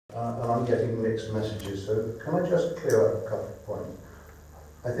and I'm getting mixed messages, so can I just clear up a couple of points?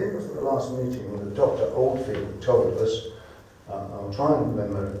 I think it was at the last meeting when Dr. Oldfield told us, I'll try and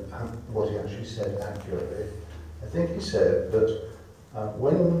remember what he actually said accurately. I think he said that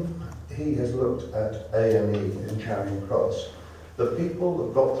when he has looked at A&E in Charing Cross, the people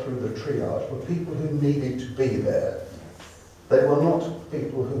that got through the triage were people who needed to be there. They were not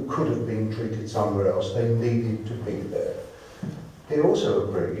people who could have been treated somewhere else, they needed to be there. He also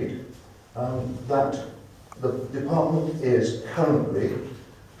agreed that the department is currently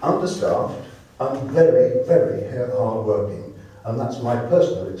understaffed and very, very hard working, and that's my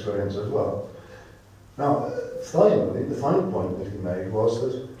personal experience as well. Now, finally, the final point that he made was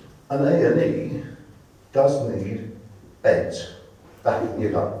that an A&E does need beds,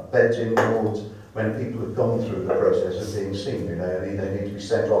 beds in wards. When people have gone through the process of being seen in A&E, they need to be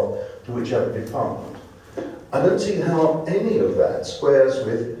sent off to whichever department. I don't see how any of that squares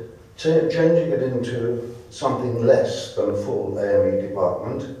with changing it into something less than a full A&E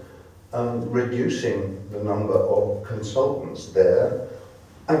department, reducing the number of consultants there,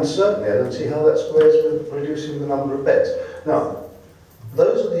 and certainly I don't see how that squares with reducing the number of beds. Now,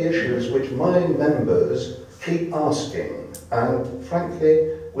 those are the issues which my members keep asking, and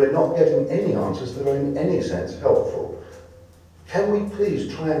frankly, we're not getting any answers that are in any sense helpful. Can we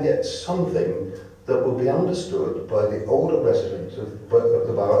please try and get something that will be understood by the older residents of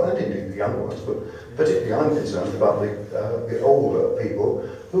the borough, and indeed the younger ones, but particularly I'm concerned about the older people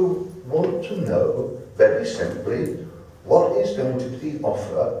who want to know very simply what is going to be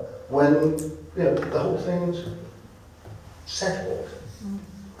offered when the whole thing's settled.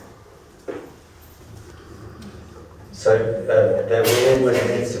 So there will always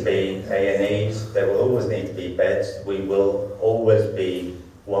need to be A&Es, there will always need to be beds, we will always be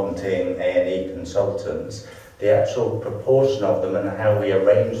wanting A&E consultants. The actual proportion of them and how we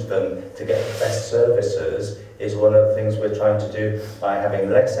arrange them to get the best services is one of the things we're trying to do by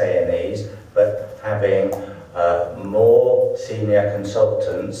having less A&Es, but having more senior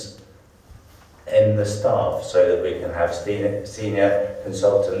consultants in the staff, so that we can have senior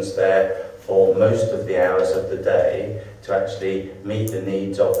consultants there for most of the hours of the day to actually meet the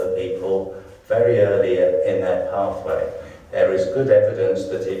needs of the people very early in their pathway. There is good evidence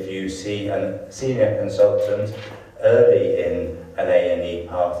that if you see a senior consultant early in an A&E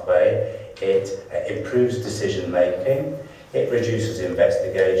pathway, it improves decision making, it reduces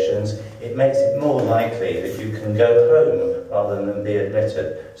investigations, it makes it more likely that you can go home rather than be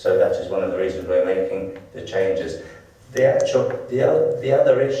admitted. So that is one of the reasons we're making the changes. The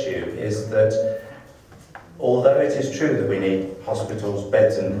other issue is that although it is true that we need hospitals,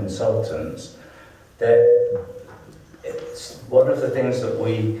 beds and consultants, it's one of the things that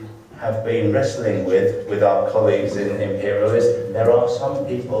we have been wrestling with our colleagues in Imperial is there are some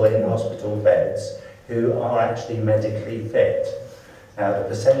people in hospital beds who are actually medically fit. Now the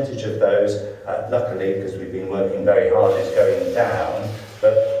percentage of those, luckily because we've been working very hard, is going down,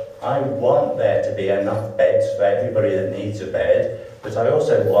 but I want there to be enough beds for everybody that needs a bed, but I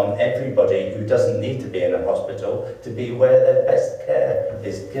also want everybody who doesn't need to be in a hospital to be where their best care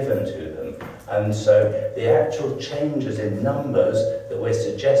is given to them. And so the actual changes in numbers that we're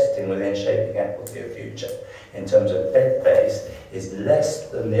suggesting within Shaping Equity of Future in terms of bed base is less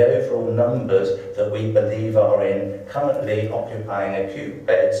than the overall numbers that we believe are in currently occupying acute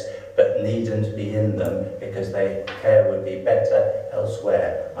beds but needn't be in them because their care would be better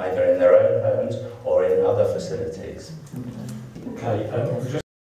elsewhere, either in their own homes or in other facilities. Okay,